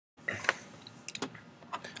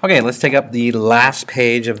Okay, let's take up the last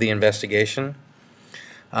page of the investigation.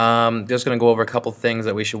 Just going to go over a couple things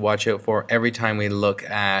that we should watch out for every time we look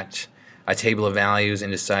at a table of values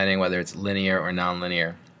and deciding whether it's linear or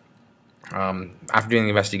nonlinear. After doing the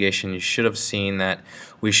investigation, you should have seen that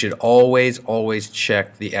we should always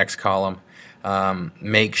check the x column.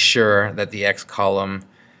 Make sure that the x column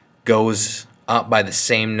goes up by the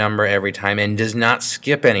same number every time and does not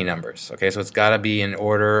skip any numbers. Okay, so it's got to be in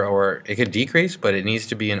order, or it could decrease, but it needs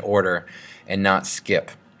to be in order and not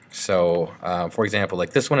skip. So, for example,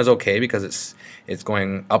 like this one is okay because it's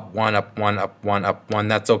going up one, up one, up one, up one.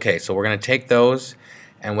 That's okay. So we're going to take those,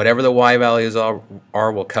 and whatever the y values are,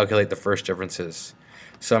 we'll calculate the first differences.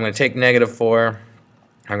 So I'm going to take -4.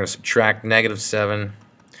 I'm going to subtract -7.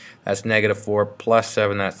 That's -4 plus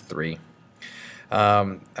 7. That's 3.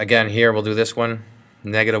 Again, here we'll do this one,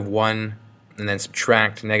 -1, and then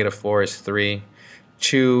subtract -4 is 3.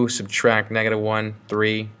 2 subtract -1,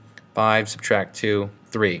 3. 5 subtract 2,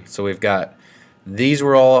 3. So we've got these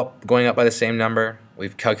were all going up by the same number.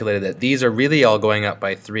 We've calculated that these are really all going up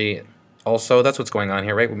by 3 also. That's what's going on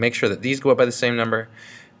here, right? We make sure that these go up by the same number,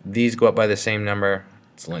 these go up by the same number.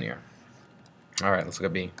 It's linear. Alright, let's look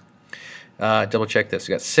at B. Double check this.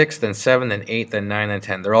 We got 6, then 7, then 8, then 9, then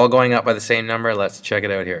 10. They're all going up by the same number. Let's check it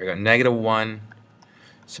out here. We got -1,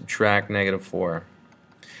 subtract -4.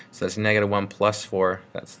 So that's -1 plus 4.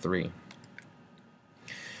 That's 3.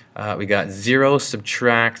 We got 0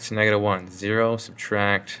 subtract -1. 0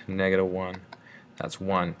 subtract -1. That's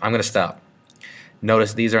 1. I'm going to stop.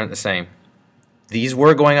 Notice these aren't the same. These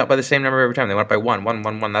were going up by the same number every time. They went up by 1, 1,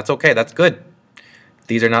 1, 1. That's okay. That's good.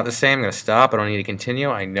 These are not the same. I'm going to stop. I don't need to continue.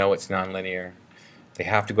 I know it's nonlinear. They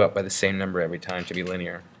have to go up by the same number every time to be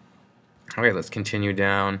linear. Okay, let's continue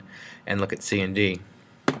down and look at C and D.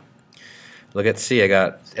 Look at C. I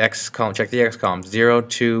got X column. Check the X column. 0,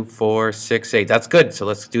 2, 4, 6, 8. That's good. So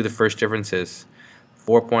let's do the first differences.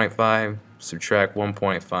 4.5 subtract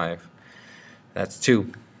 1.5. That's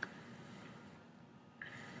 2.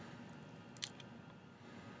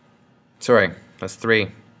 Sorry, that's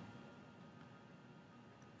 3.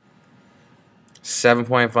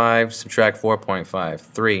 7.5 subtract 4.5,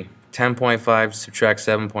 3. 10.5 subtract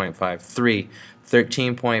 7.5, 3.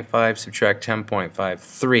 13.5 subtract 10.5,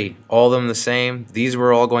 3. All of them the same. These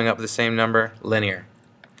were all going up the same number, linear.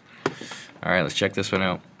 Alright, let's check this one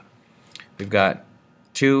out. We've got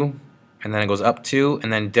 2, and then it goes up 2,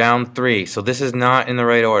 and then down 3. So this is not in the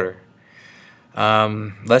right order.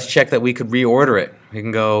 Let's check that we could reorder it. We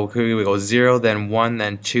can go 0, then 1,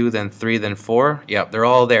 then 2, then 3, then 4. Yep, they're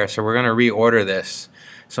all there. So we're going to reorder this.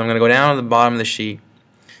 So I'm going to go down to the bottom of the sheet.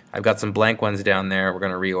 I've got some blank ones down there. We're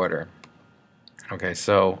going to reorder. Okay,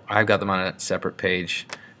 so I've got them on a separate page,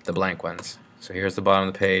 the blank ones. So here's the bottom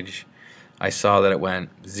of the page. I saw that it went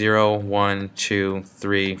 0, 1, 2,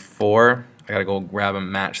 3, 4. I got to go grab and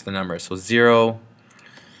match the numbers. So 0,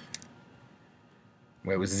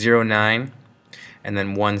 it was 0, 9, and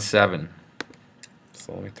then 1, 7.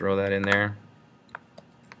 So let me throw that in there.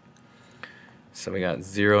 So we got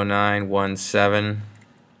 0, 9, 1, 7.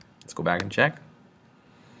 Let's go back and check.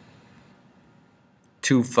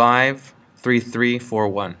 2, 5, 3, 3, 4,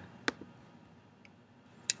 1.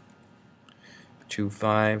 2,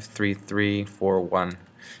 5, 3, 3, 4, 1.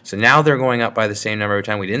 So now they're going up by the same number every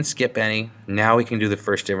time. We didn't skip any. Now we can do the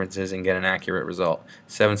first differences and get an accurate result.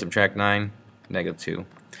 7 subtract 9, -2.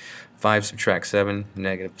 5 subtract 7,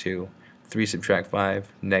 -2. 3 subtract 5,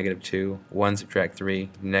 -2. 1 subtract 3,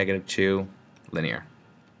 -2. Linear.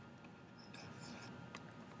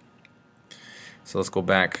 So let's go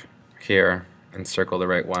back here and circle the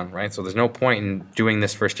right one, right? So there's no point in doing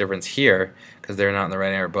this first difference here because they're not in the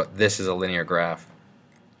right area, but this is a linear graph.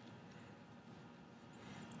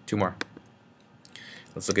 2 more.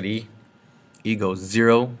 Let's look at E. E goes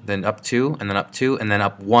 0, then up 2, and then up 2, and then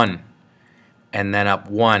up 1, and then up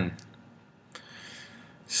 1.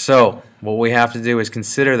 So what we have to do is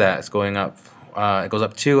consider that it's going up. It goes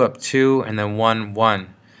up 2, and then 1,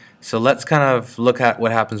 1. So let's kind of look at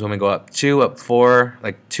what happens when we go up 2, up 4,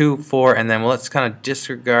 like 2, 4, and then let's kind of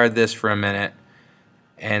disregard this for a minute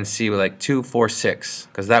and see like 2, 4, 6,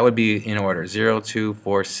 because that would be in order. 0, 2,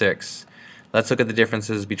 4, 6. Let's look at the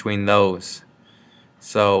differences between those.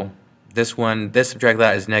 So this one, this subtract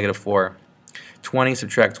that is -4. 20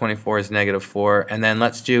 subtract 24 is -4, and then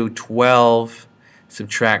let's do 12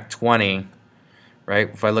 subtract 20,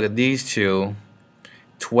 right? If I look at these two,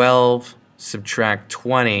 12 subtract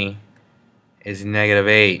 20 is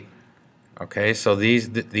 -8. Okay, so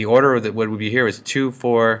the order that would be here is 2,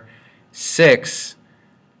 4, 6,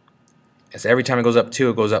 So every time it goes up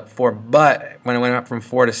 2, it goes up 4. But when it went up from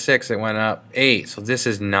 4 to 6, it went up 8. So this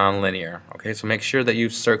is nonlinear. Okay, so make sure that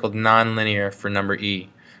you've circled nonlinear for number E,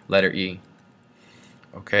 letter E.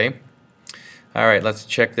 Okay. All right, let's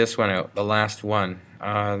check this one out, the last one.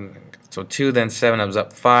 So 2, then 7, I was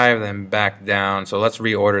up 5, then back down. So let's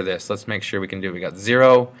reorder this. Let's make sure we can do it. We got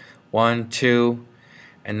 0, 1, 2,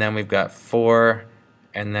 and then we've got 4,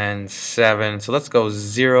 and then 7. So let's go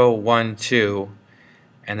 0, 1, 2,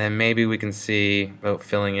 and then maybe we can see about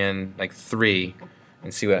filling in like 3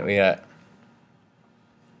 and see what we got.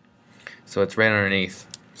 So it's right underneath.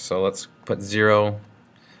 So let's put 0,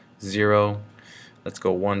 0. Let's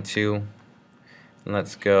go 1, 2, and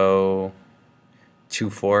let's go 2,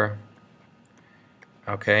 4.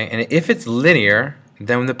 Okay, and if it's linear,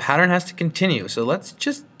 then the pattern has to continue. So let's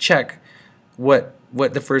just check what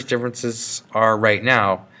the first differences are right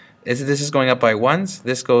now. This is going up by 1s.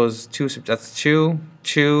 This goes 2. That's 2,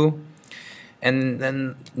 2, and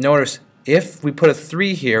then notice if we put a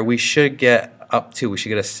 3 here, we should get up 2. We should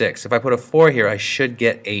get a 6. If I put a 4 here, I should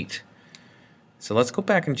get 8. So let's go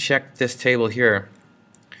back and check this table here.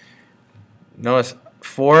 Notice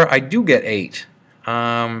 4, I do get 8.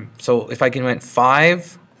 So if I can went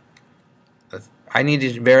 5, I need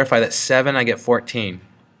to verify that 7, I get 14.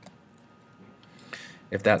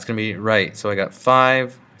 If that's going to be right. So I got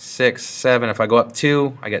 5, 6, 7. If I go up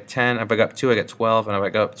 2, I get 10. If I go up 2, I get 12. And if I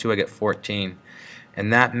go up 2, I get 14.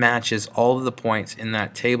 And that matches all of the points in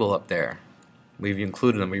that table up there. We've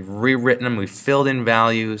included them. We've rewritten them. We've filled in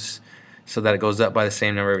values so that it goes up by the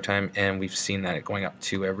same number every time. And we've seen that it going up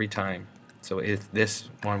 2 every time. So if this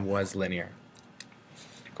one was linear.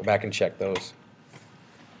 Go back and check those.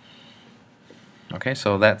 Okay,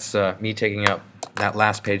 so that's me taking up that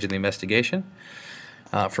last page of the investigation.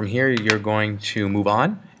 From here, you're going to move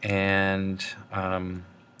on and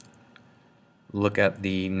look at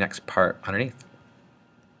the next part underneath.